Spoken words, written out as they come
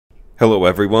Hello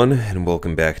everyone, and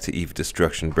welcome back to Eve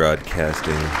Destruction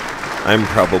Broadcasting. I'm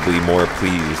probably more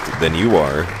pleased than you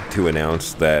are to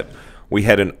announce that we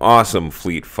had an awesome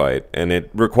fleet fight, and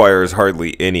it requires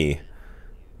hardly any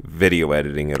video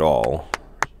editing at all.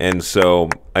 And so,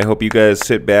 I hope you guys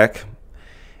sit back,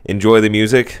 enjoy the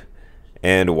music,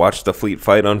 and watch the fleet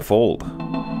fight unfold.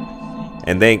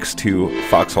 And thanks to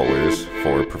Foxholers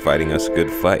for providing us a good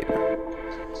fight.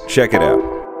 Check it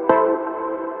out.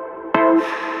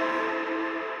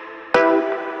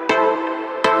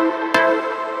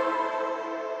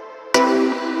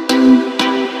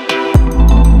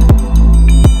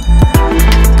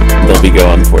 They'll be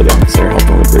going for them because they're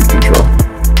helping with grid control.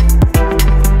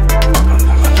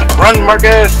 Run,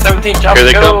 Marcus! 17 jump, Here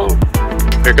they go!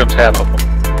 come. Here comes half of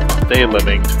them. They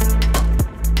lemminged.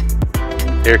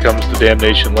 Here comes the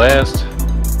damnation last.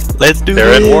 Let's do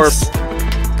They're this! at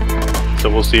warp. So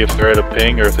we'll see if they're at a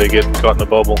ping or if they get caught in the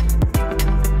bubble.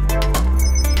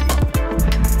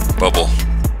 Bubble.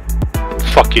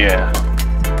 Fuck yeah.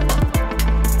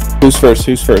 Who's first?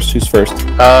 Who's first? Who's first?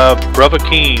 Brother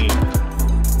Keen.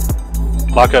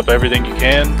 Lock up everything you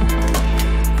can.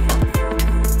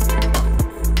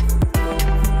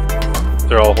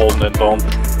 They're all holding in bone.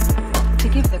 To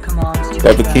give the commands to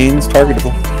Brother Keen's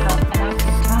targetable.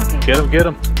 Get him, get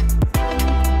him.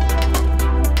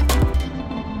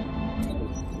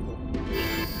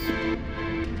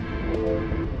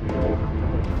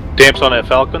 Damps on that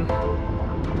Falcon.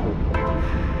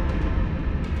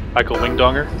 Michael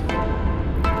Wingdonger.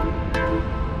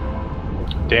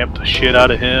 Damp the shit out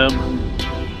of him.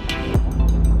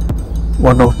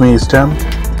 One of me is jammed.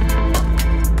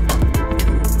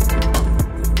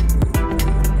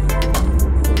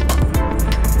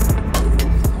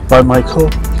 By Michael.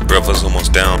 Bravo's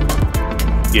almost down.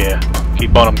 Yeah,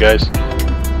 keep on him, guys.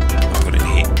 Put in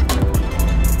heat.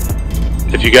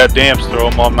 If you got damps,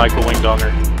 throw them on Michael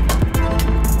Wingdonger.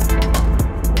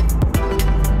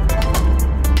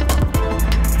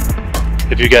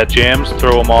 If you got jams,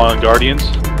 throw them on Guardians.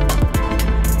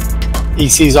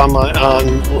 EC's on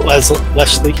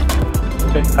Leslie.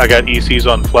 Okay. I got ECs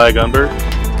on Flag Umber.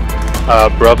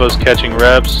 Bravo's catching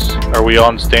reps. Are we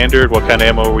on standard? What kind of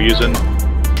ammo are we using?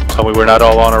 Tell me we're not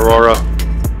all on Aurora.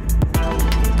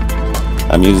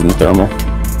 I'm using thermal.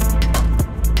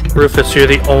 Rufus, you're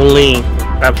the only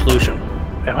absolution.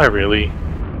 Am I really?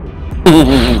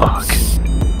 Fuck.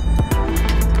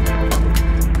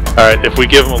 Alright, if we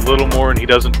give him a little more and he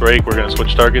doesn't break, we're gonna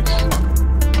switch targets.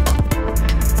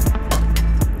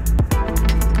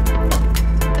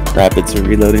 Rapids are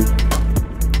reloading.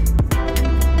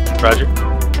 Roger.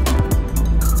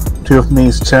 Two of me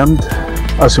is jammed.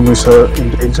 Asimus are in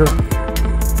danger.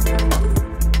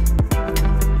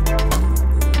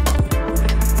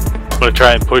 I'm gonna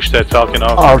try and push that Falcon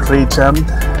off. All three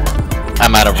jammed.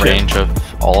 I'm out of range of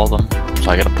all of them, so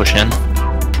I gotta push in.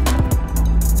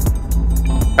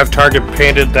 I've target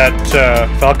painted that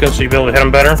Falcon so you'll be able to hit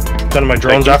him better. Sending my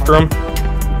drones after him.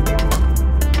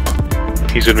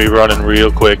 He's gonna be running real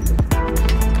quick.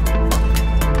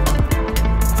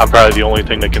 I'm probably the only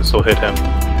thing that can still hit him.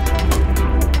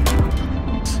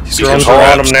 Drones are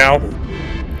on him now.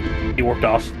 He worked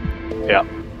off. Yeah.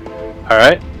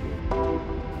 Alright.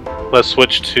 Let's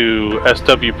switch to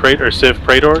SW Praetor, or Civ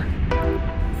Praetor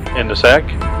in the sack.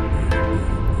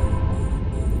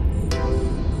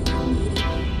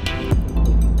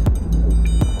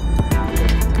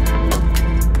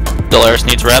 Dolaris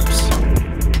needs reps.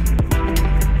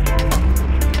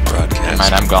 Broadcast.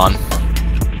 Mine, I'm gone.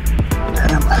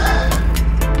 Damn.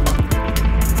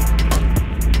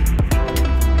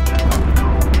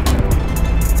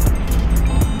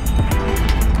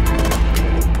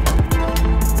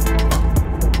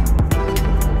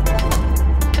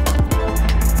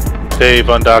 Dave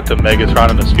undocked a Megatron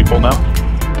and his people now.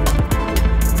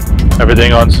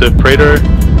 Everything on Civ Praetor.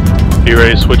 Be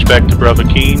ready to switch back to Bravo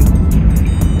Keen.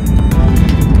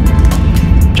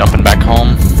 Jumping back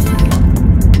home.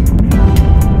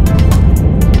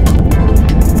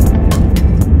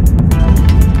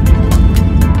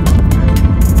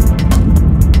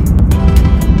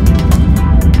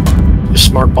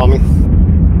 Smart bombing.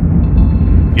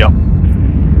 Yep.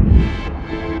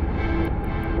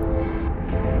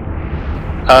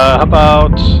 How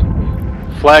about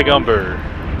Flag Umber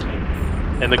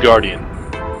and the Guardian?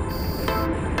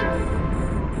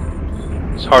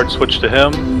 It's hard switch to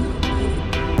him.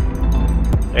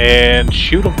 And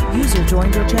shoot him. User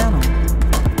joined your channel.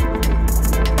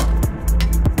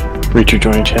 Reach your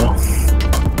joining channel.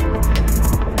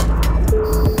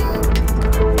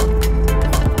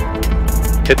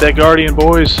 Hit that Guardian,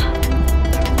 boys.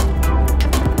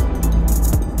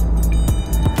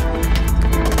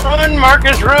 Run! Run,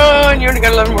 Marcus, run! You only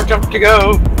got 11 more jumps to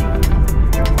go.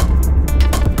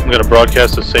 I'm gonna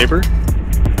broadcast a saber.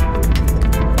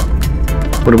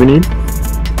 What do we need?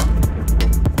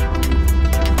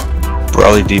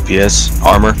 Brawly DPS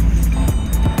armor.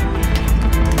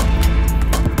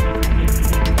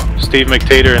 Steve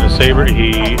McTator in the saber.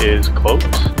 He is cloaked.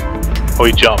 Oh,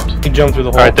 he jumped. He jumped through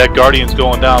the hole. Alright, that Guardian's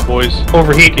going down, boys.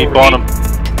 Overheat. Keep on him.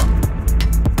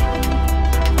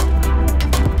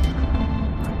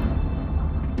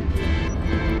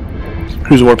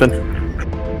 Who's warping?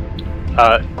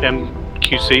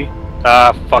 MQC.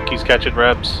 Fuck, he's catching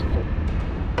reps.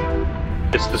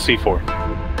 It's the C4.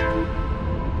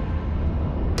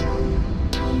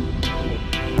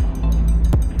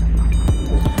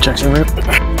 Jackson rip.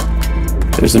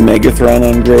 There's a Megathron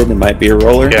on grid. It might be a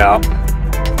roller. Yeah.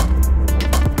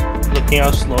 Looking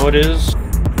how slow it is.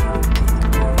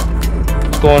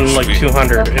 It's going like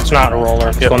 200. It's not a roller.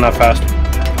 It's going that fast.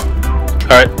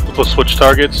 Alright, let's switch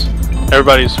targets.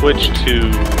 Everybody switch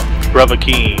to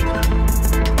Bravakeen.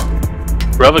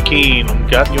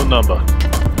 Bravakeen, got your number.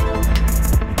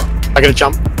 I gotta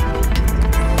jump.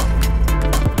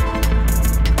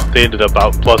 They ended up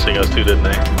outplussing us too, didn't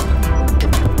they?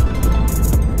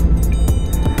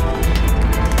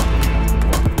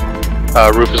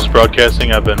 Rufus is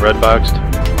broadcasting. I've been red boxed.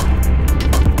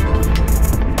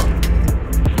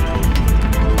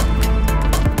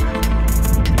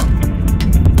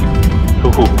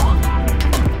 Ooh.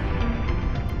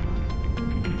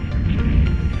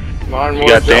 Come on, You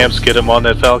got damps, get him on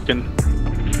that Falcon.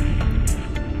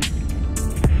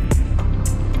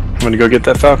 I'm gonna go get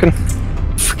that Falcon.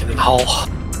 Freaking hole.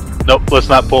 Nope, let's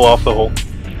not pull off the hole.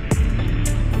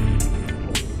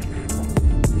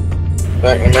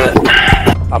 Back in a minute.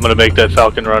 I'm gonna make that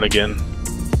Falcon run again.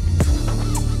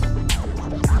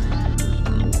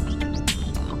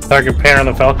 I can pan on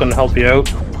the Falcon to help you out.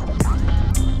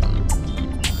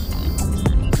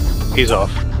 He's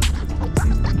off.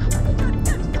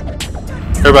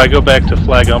 Everybody go back to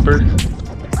Flag Umber.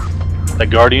 That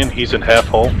Guardian, he's in half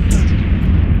hull.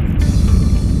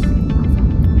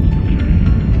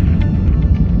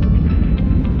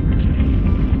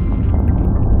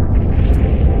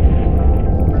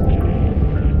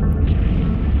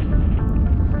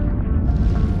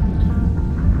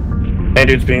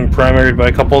 Dude's being primaried by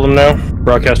a couple of them now.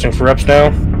 Broadcasting for reps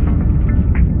now.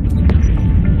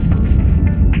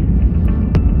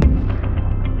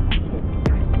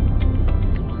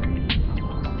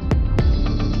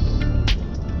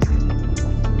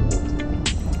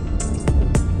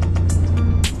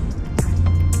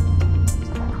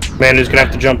 Mandu's gonna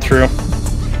have to jump through.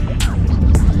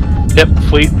 Yep,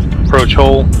 fleet, approach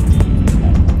hole.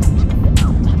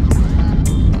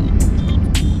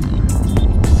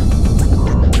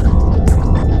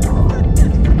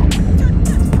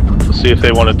 See if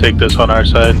they want to take this on our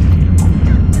side.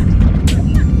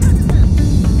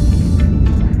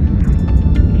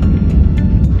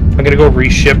 I'm gonna go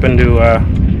reship into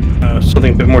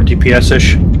something a bit more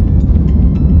DPS-ish.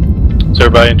 Is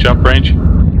everybody in jump range?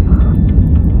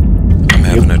 I'm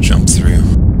having a jump through.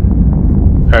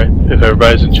 Alright, if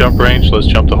everybody's in jump range, let's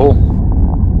jump the hole.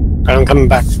 I'm coming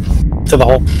back to the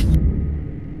hole.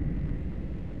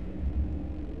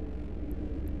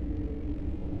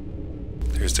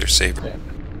 There's their saber.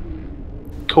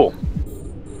 Cool.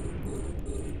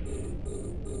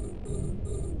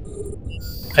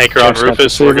 Anchor on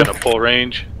Rufus, we're gonna pull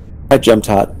range. I jumped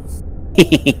hot.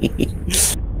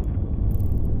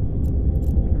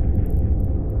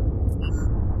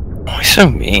 Oh, he's so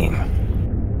mean.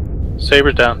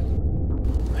 Saber's down.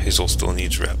 Hazel still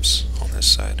needs reps on this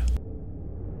side.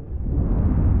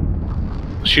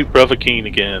 Shoot Bravakeen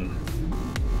again.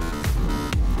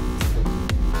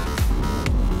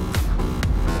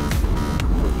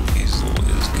 Hazel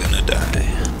is gonna die.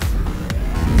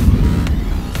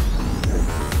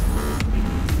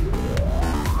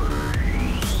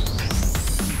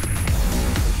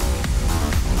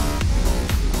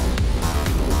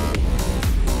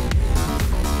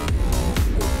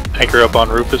 Anchor up on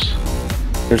Rufus.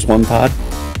 There's one pod.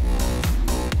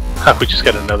 We just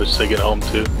got another SIG at home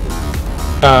too.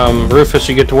 Rufus,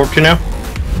 you get to warp to now?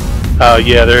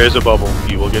 Yeah, there is a bubble.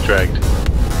 You will get dragged.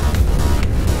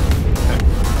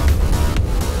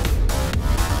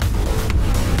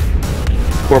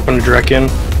 Warping to direct in.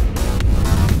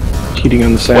 Heating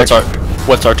on the sack.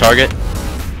 What's our target?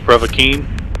 Bravakeen.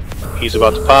 He's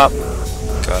about to pop.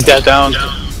 Got He's down.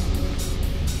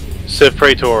 Civ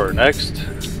Praetor next.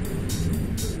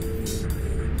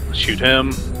 Shoot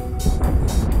him.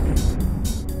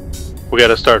 We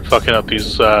gotta start fucking up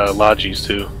these Logis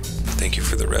too. Thank you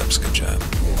for the reps, good job.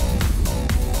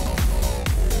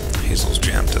 Hazel's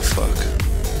jammed to fuck.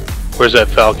 Where's that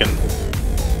Falcon?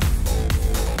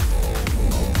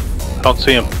 I don't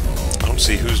see him. I don't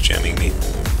see who's jamming me.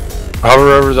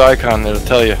 Hover over his icon, it'll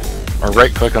tell you. Or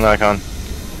right click on the icon.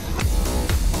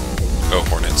 Oh,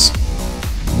 Hornets.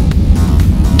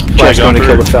 Jack's going to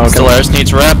kill the Falcon. Stellaris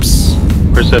needs reps.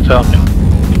 Where's that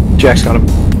Falcon? Jack's got him.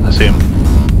 I see him.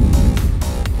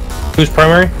 Who's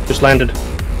primary? Just landed.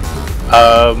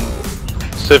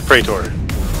 Civ Praetor.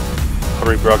 I'll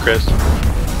rebroadcast.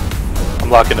 I'm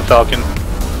locking the Falcon.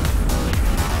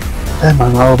 Am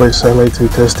I always late to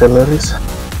the Stellaris?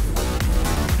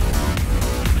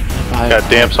 Got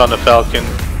damps on the Falcon.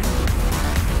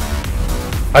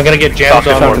 I'm gonna get jams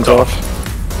on Falcon's off.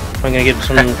 I'm gonna get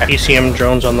some ECM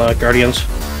drones on the Guardians.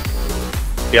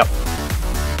 Yep.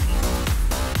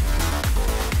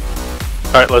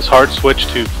 Alright, let's hard switch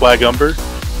to Flag Umber.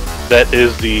 That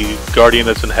is the Guardian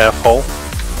that's in half hull.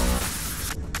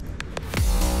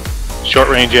 Short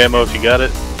range ammo if you got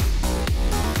it.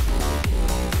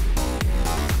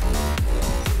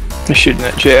 I'm shooting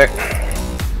at Jack.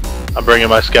 I'm bringing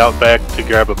my scout back to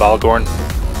grab a Balgorn.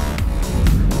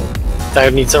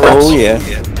 That needs a reps. Oh yeah.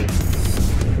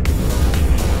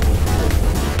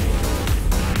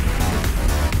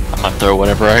 I'm gonna throw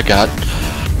whatever I got.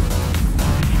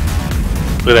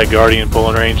 Look at that Guardian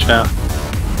pulling range now.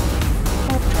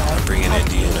 I'm bringing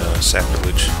Indian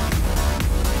sacrilege.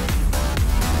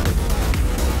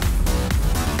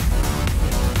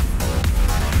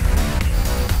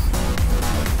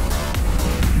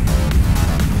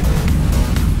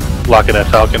 Locking that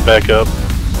Falcon back up.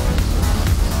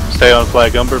 Stay on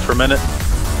Flag Umber for a minute.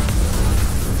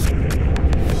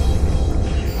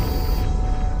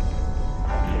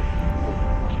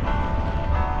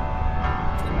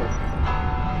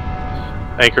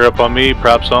 Anchor up on me,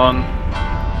 props on.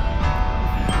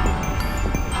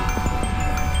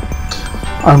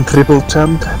 I'm triple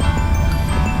jammed.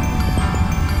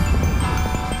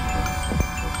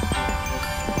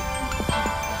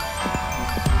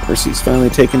 Percy's finally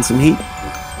taking some heat.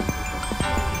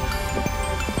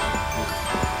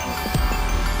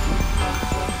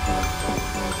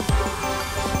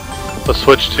 Let's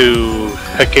switch to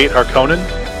Hecate Harkonnen.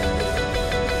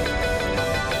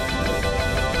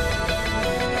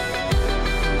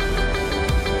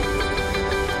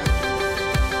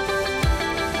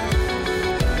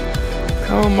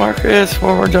 Oh, Marcus,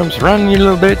 forward jumps, run, you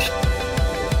little bitch.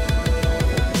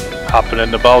 Hopping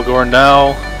into Balgorn now.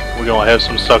 We're gonna have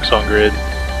some sucks on grid.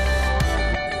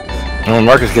 When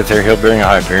Marcus gets there, he'll bring a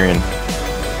Hyperion.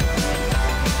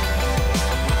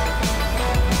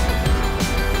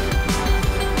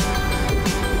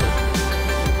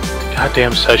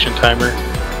 Goddamn session timer.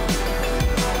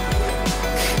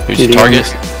 Who's the target?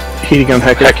 Heating gun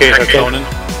Hecate. Hecate Harkonnen.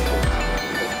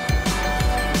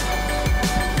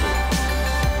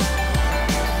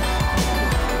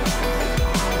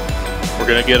 We're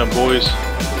gonna get them, boys.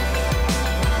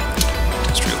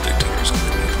 Industrial dictators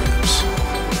gonna need ramps.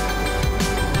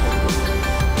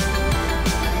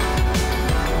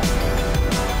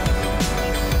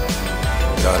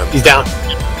 Got him. He's down.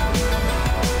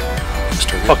 Next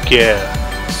target. Fuck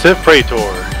yeah. Civ Praetor.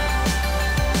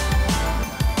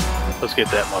 Let's get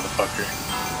that motherfucker.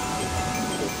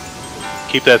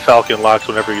 Keep that Falcon locked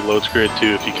whenever he loads grid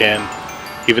too if you can.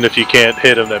 Even if you can't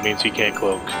hit him, that means he can't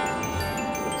cloak.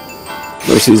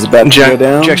 Percy's about to go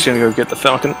down, Jack's gonna go get the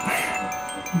Falcon.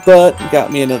 but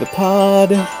got me another pod.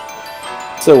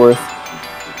 So worth.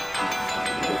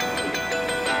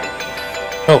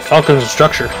 Oh, Falcon's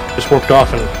structure just warped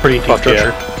off in a pretty deep Fuck structure.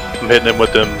 yeah. I'm hitting him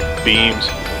with them beams.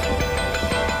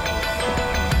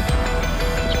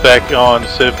 It's back on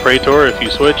Civ Praetor if you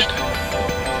switched.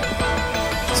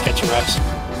 Let's get your reps.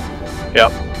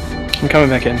 Yep. I'm coming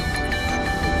back in.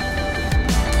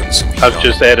 Putting some heat I've on.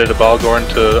 just added a Balgorn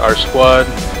to our squad.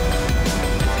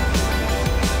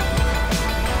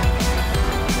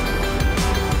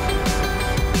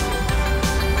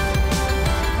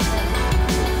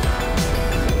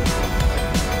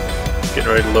 Getting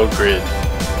ready to load grid.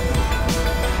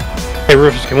 Hey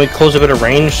Rufus, can we close a bit of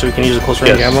range so we can use a close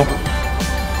range Yes.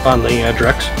 ammo on the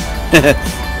Drex?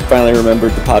 Finally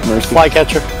remembered the pod mercy.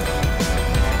 Flycatcher.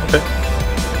 Okay.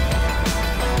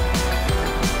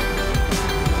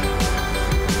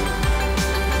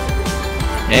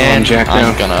 And Jack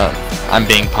down. I'm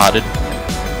being potted.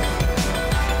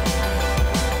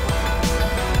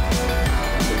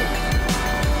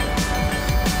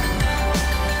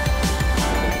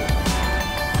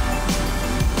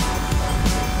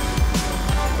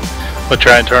 I'll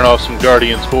try and turn off some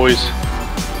Guardians, boys.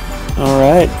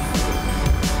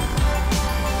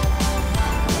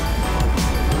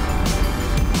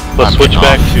 Let's switch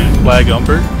back to Flag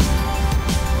Umber.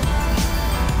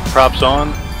 Props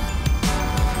on.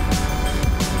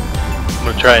 I'm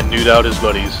gonna try and nude out his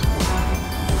buddies.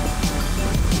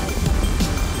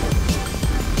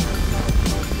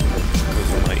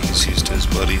 Those are my ECs to his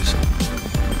buddies.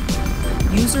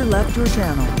 User left your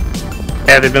channel.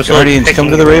 Yeah, they've been Guardians, come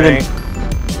to the Raven.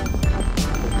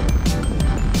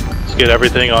 Let's get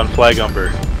everything on Flag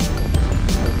Umber.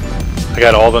 I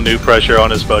got all the new pressure on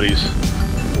his buddies.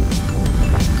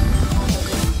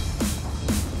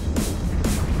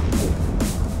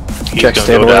 He's Check gonna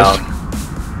go stabilized. down.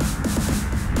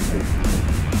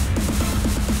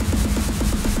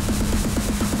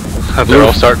 They're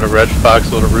all starting to red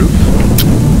fox little roof.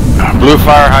 Blue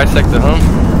fire, high sec to home.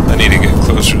 I need to get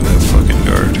closer to that fucking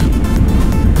guard.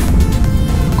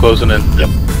 Closing in. Yep.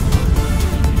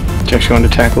 Check's going to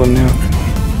tackle him now.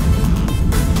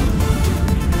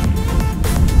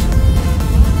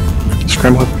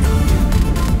 Scramble.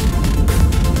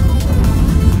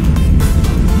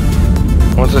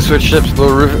 Once I switch ships,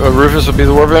 Blue Rufus will be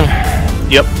the warband.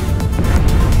 Yep.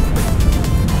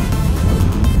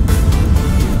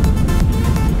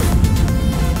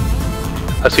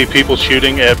 I see people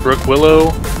shooting at Brook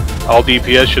Willow. All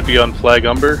DPS should be on Flag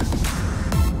Umber.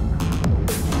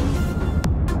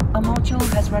 A module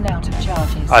has run out of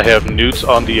charges. I have newts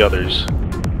on the others.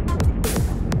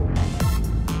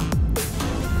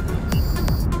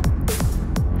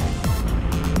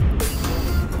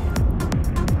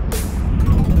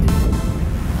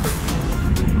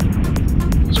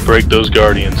 Let's break those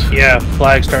guardians. Yeah,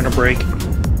 flag's starting to break.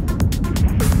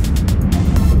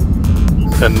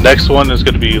 The next one is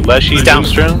going to be Leshy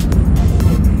Moonstorm.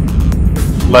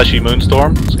 Leshy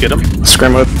Moonstorm. Let's get him.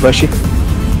 Scramble with Fleshy.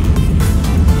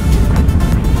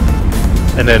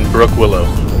 And then Brook Willow.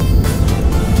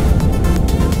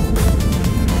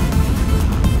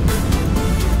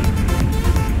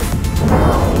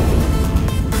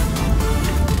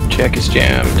 Check is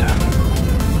jammed.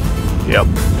 Yep.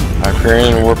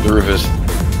 Hyperion and warp the Rufus.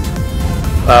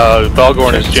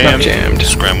 Balgorn is Check jammed. jammed.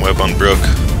 Scram web on Brook.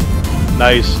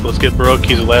 Nice. Let's get Brook.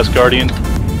 He's the last guardian.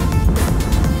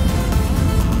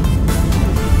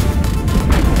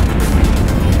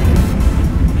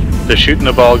 They're shooting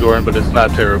a Balgorn, but it's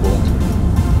not terrible.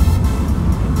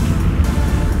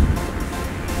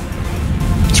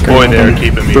 Boy, they're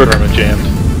keeping me perma jammed.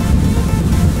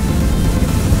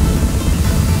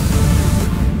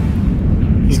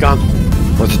 He's gone.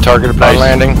 What's the target upon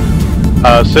landing?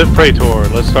 Civ Praetor.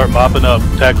 Let's start mopping up.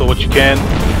 Tackle what you can.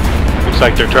 Looks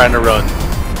like they're trying to run.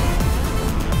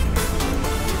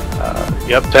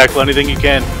 Yep, tackle anything you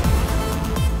can.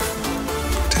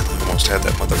 Damn, I almost had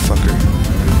that motherfucker.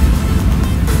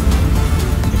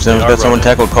 If someone's got someone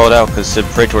tackled, call it out, because Civ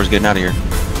Praetor's getting out of here.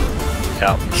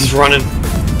 Yeah. He's running.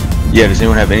 Yeah, does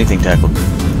anyone have anything tackled?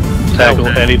 Tackle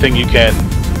anything you can.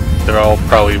 They're all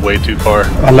probably way too far.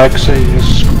 Alexei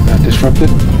is disrupted.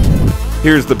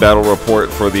 Here's the battle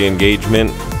report for the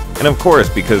engagement. And of course,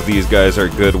 because these guys are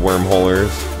good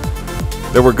wormholers,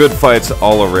 there were good fights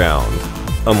all around,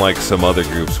 unlike some other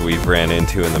groups we've ran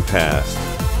into in the past.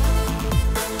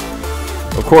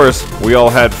 Of course, we all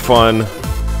had fun.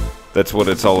 That's what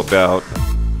it's all about.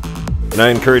 And I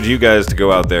encourage you guys to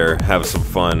go out there, have some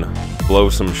fun, blow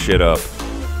some shit up.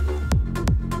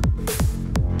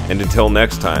 And until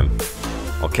next time,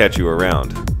 I'll catch you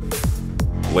around.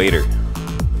 Later.